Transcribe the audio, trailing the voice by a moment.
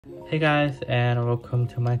Hey guys, and welcome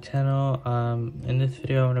to my channel. In this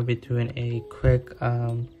video I'm going to be doing a quick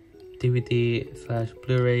DVD slash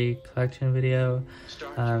Blu-ray collection video.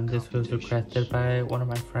 This was requested by one of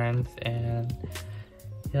my friends, and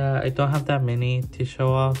yeah, I don't have that many to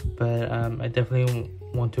show off, but I definitely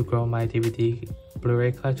want to grow my DVD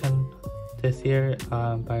Blu-ray collection this year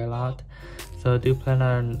by a lot. So I do plan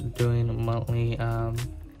on doing monthly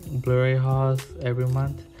Blu-ray hauls every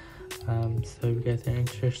month. So if you guys are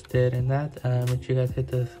interested in that, make sure you guys hit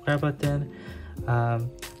the subscribe button.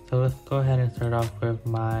 So let's go ahead and start off with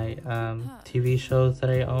my TV shows that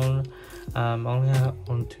I own. I only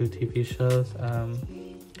own 2 TV shows.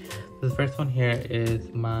 The first one here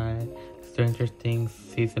is my Stranger Things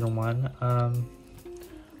season 1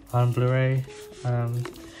 on Blu-ray,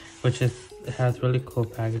 which has really cool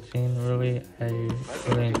packaging. I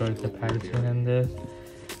really enjoyed the packaging in this.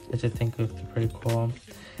 I just think it looks pretty cool.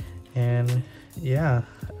 And yeah,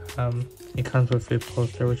 it comes with a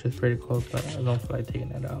poster, which is pretty cool, but I don't feel like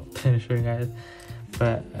taking it out and showing you guys.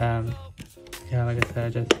 But yeah, like I said, I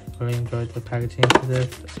just really enjoyed the packaging for this.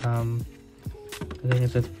 I think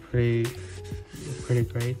it's just pretty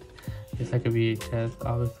great. It's like a VHS,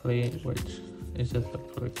 obviously, which is just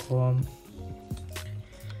looks really cool.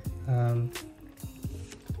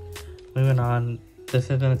 Moving on, this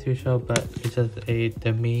isn't a TV show, but it's just a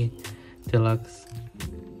Demi Deluxe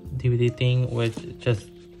DVD thing, which just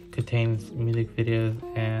contains music videos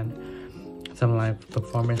and some live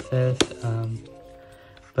performances.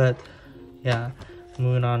 But yeah,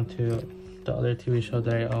 moving on to the other TV show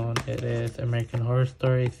that I own, it is American Horror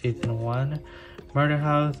Story season 1 Murder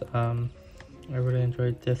House. I really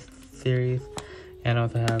enjoyed this series, and I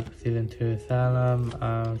also have season 2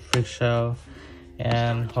 Asylum, Freak Show,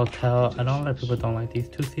 and Hotel. I know a lot of people don't like these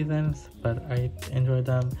 2 seasons, but I enjoyed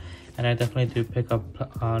them, and I definitely do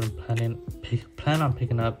plan on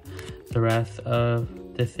picking up the rest of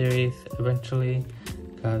the series eventually,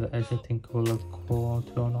 because I just think it will look cool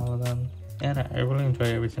to own all of them, and I really enjoy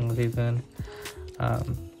every single season. I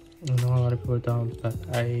know a lot of people don't, but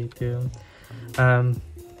I do. And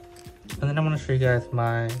then I'm going to show you guys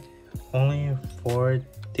my only 4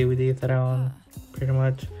 DVDs that I own, pretty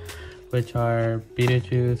much, which are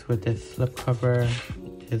Beetlejuice with this slipcover.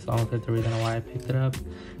 Is also the reason why I picked it up,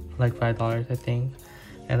 for like $5 I think.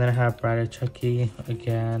 And then I have Bride of Chucky,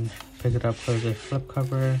 again, picked it up for the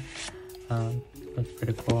slipcover. Looks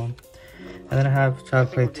pretty cool. And then I have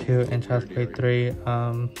Child's Play 2 and Child's Play 3.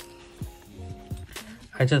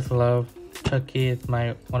 I just love Chucky. It's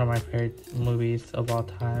one of my favorite movies of all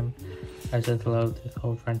time. I just love this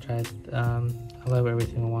whole franchise. I love every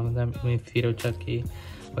single one of them, even Fetal Chucky,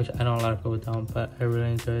 which I know a lot of people don't, but I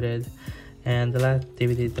really enjoyed it. And the last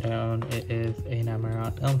DVD that I own is A Nightmare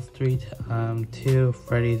on Elm Street 2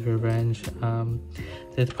 Freddy's Revenge.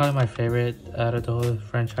 This is probably my favorite out of the whole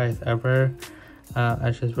franchise ever.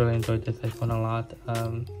 I just really enjoyed this one a lot.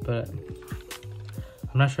 But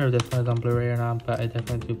I'm not sure if this one is on Blu-ray or not, but I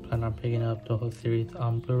definitely do plan on picking up the whole series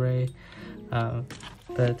on Blu-ray.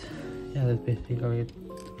 But yeah, that's basically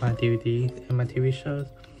my DVDs and my TV shows.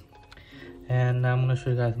 And I'm going to show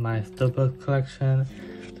you guys my Steelbook collection.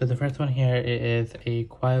 So the first one here is a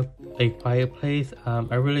quiet Place.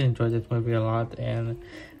 I really enjoyed this movie a lot, and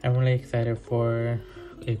I'm really excited for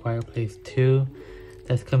A Quiet Place 2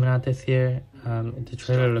 that's coming out this year. The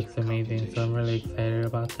trailer looks amazing, so I'm really excited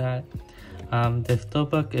about that. The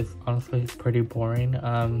Steelbook is honestly pretty boring.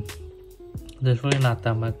 There's really not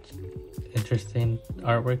that much interesting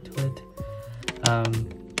artwork to it.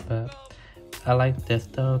 But I like this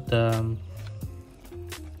though.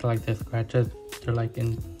 Like the scratches, they're like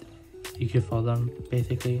you can fold them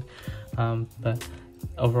basically. But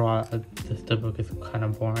overall, the Steelbook is kind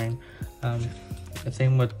of boring. The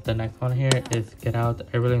same with the next one here is Get Out.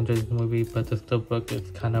 I really enjoyed this movie, but the Steelbook is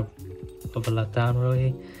kind of a letdown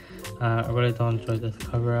really. I really don't enjoy this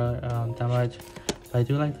cover that much, but I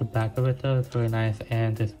do like the back of it though. It's really nice,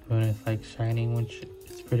 and this spoon is like shining, which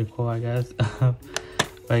is pretty cool, I guess. But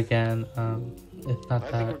again, it's not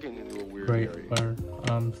that great for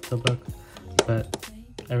Steelbook, but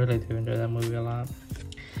I really do enjoy that movie a lot.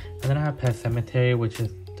 And then I have Pet Sematary, which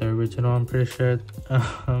is the original, I'm pretty sure.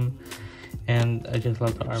 And I just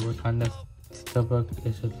love the artwork on this Steelbook.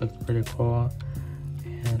 It just looks pretty cool,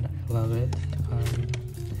 and I love it.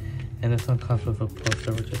 And this one comes with a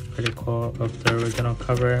poster, which is pretty cool, of the original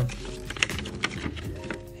cover,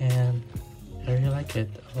 and I really like it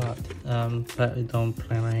a lot. But I don't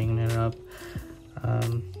plan on hanging it up.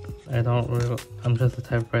 I'm just the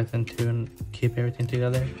type of person to keep everything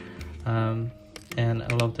together. And I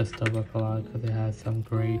love this Steelbook a lot because it has some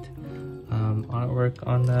great artwork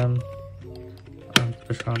on them. It's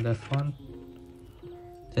sure on this one.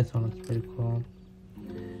 This one looks pretty cool,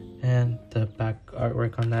 and the back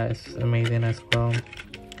artwork on that is amazing as well.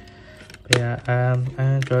 But yeah, I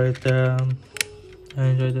enjoyed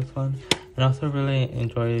this one, and also really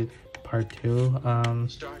enjoyed part 2.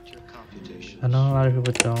 I know a lot of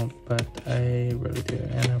people don't, but I really do.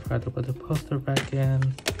 And I forgot to put the poster back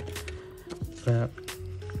in. But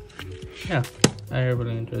yeah, I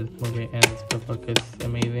really enjoyed this movie, and the book is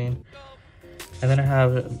amazing. And then I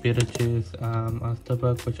have Beetlejuice on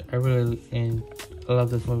Steelbook, which I really love.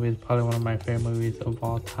 This movie. It's probably one of my favorite movies of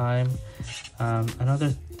all time. I know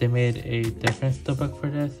they made a different Steelbook for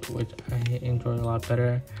this, which I enjoy a lot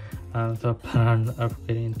better. So I plan on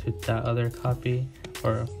upgrading to that other copy,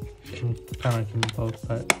 or I'm kind of liking both,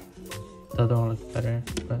 but the other one looks better.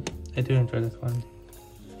 But I do enjoy this one.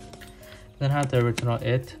 Then I have the original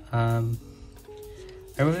It. I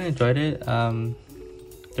really enjoyed it.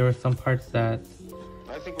 There were some parts that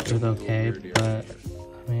it was okay, but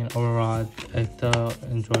I mean overall I still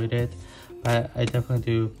enjoyed it. But I definitely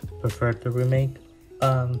do prefer the remake.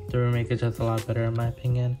 The remake is just a lot better in my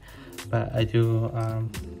opinion, but I do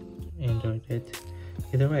enjoyed it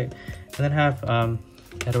either way. And then I have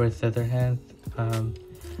Edward Scissorhands,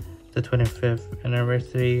 the 25th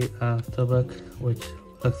anniversary steelbook, which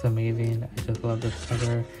looks amazing. I just love this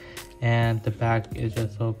cover, and the back is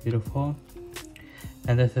just so beautiful.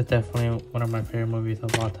 And this is definitely one of my favorite movies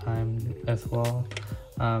of all time as well.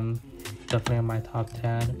 Definitely in my top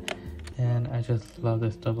 10, and I just love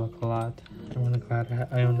this steelbook a lot. I'm really glad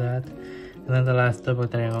I own that. And then the last steelbook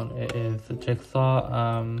that I own is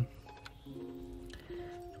Jigsaw.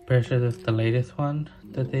 Pretty sure this is the latest one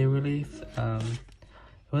that they released.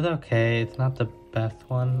 It was okay. It's not the best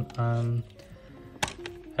one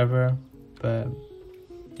ever, but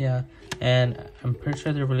yeah. And I'm pretty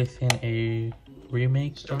sure they're releasing a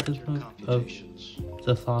remake of this movie, of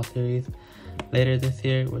the Saw series, later this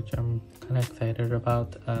year, which I'm kind of excited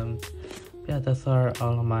about. Yeah, those are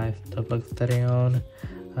all of my steelbooks that I own.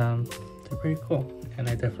 They're pretty cool, and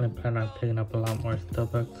I definitely plan on picking up a lot more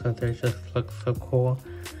steelbooks because they just look so cool.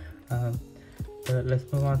 But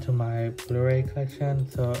let's move on to my Blu-ray collection.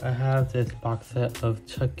 So I have this box set of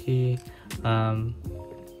Chucky.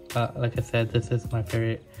 Like I said, this is my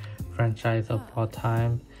favorite franchise of all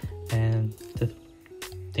time, and this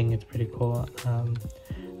thing is pretty cool.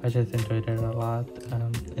 I just enjoyed it a lot,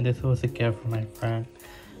 and this was a gift from my friend,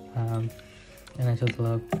 and I just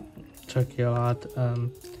love Chucky a lot.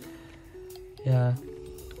 Yeah,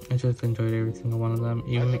 I just enjoyed every single one of them,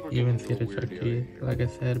 even see the Chucky, like I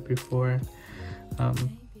said before.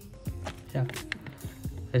 Yeah,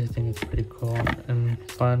 I just think it's pretty cool and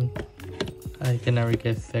fun. I can never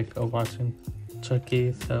get sick of watching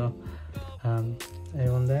Chucky, so I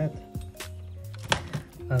own that.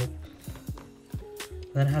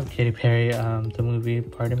 Then I have Katy Perry, the movie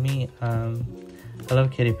Pardon Me. I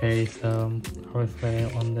love Katy Perry, so obviously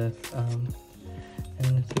I own this,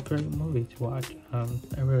 and it's a great movie to watch.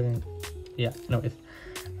 I really, yeah, anyways.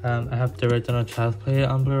 I have the original Child's Play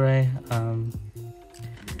on Blu-ray.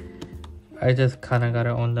 I just kind of gotta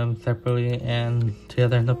own them separately and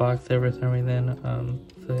together in the box for some reason.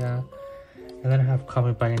 So yeah. And then I have Call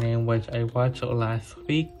Me By Your Name, which I watched last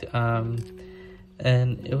week, and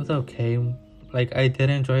it was okay. Like, I did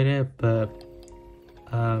enjoy it, but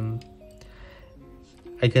I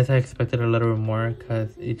guess I expected a little bit more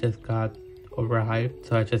because it just got overhyped.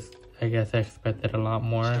 So I guess I expected a lot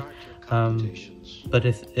more. But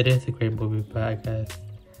it is a great movie, but I guess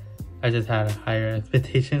I just had higher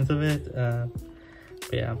expectations of it.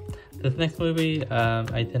 But yeah, this next movie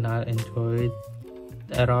I did not enjoy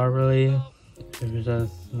at all, really. It was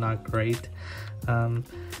just not great.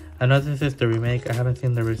 I know this is the remake. I haven't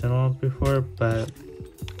seen the original before, but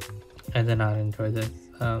I did not enjoy this.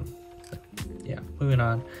 Yeah, moving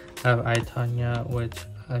on. I have I, Tonya, which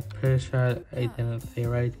I'm pretty sure I didn't say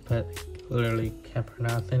right, but literally can't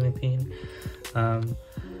pronounce anything.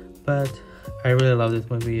 But I really love this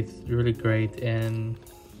movie. It's really great, and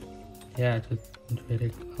yeah, I just enjoyed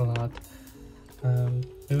it a lot.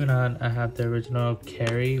 Moving on, I have the original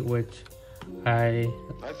Carrie, which I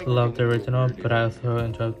love the original, but I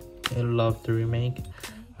also love the remake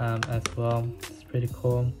as well. It's pretty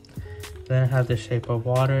cool. Then I have The Shape of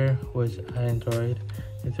Water, which I enjoyed.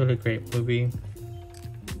 It's a really great movie.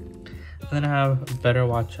 And then I have Better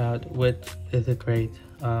Watch Out, which is a great,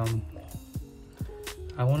 I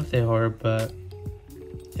want to say horror, but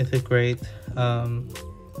it's a great,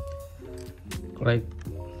 like,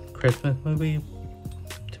 Christmas movie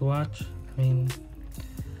to watch. I mean,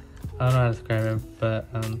 I don't know how to describe it, but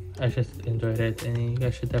I just enjoyed it, and you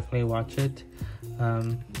guys should definitely watch it.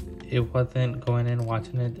 it wasn't going in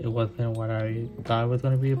watching it, it wasn't what I thought it was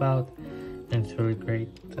going to be about, and it's really great.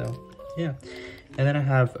 So yeah. And then I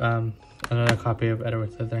have another copy of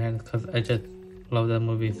Edward Scissorhands because I just love that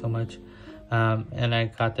movie so much. And I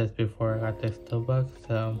got this before I got this steelbook,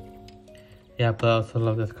 so yeah, but I also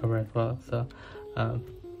love this cover as well. So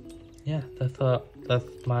yeah, that's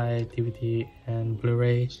my DVD and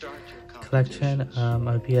Blu-ray collection. I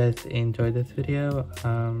hope you guys enjoyed this video.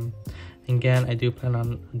 Again, I do plan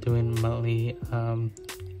on doing monthly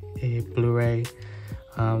a Blu-ray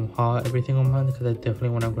haul every single month because I definitely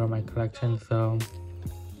want to grow my collection, so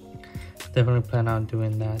definitely plan on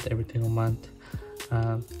doing that every single month.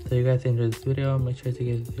 So you guys enjoyed this video, make sure to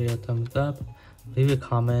give this video a thumbs up, leave a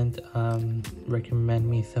comment, recommend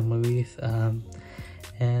me some movies,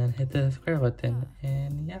 and hit the subscribe button.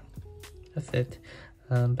 And yeah, that's it.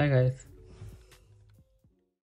 Bye guys.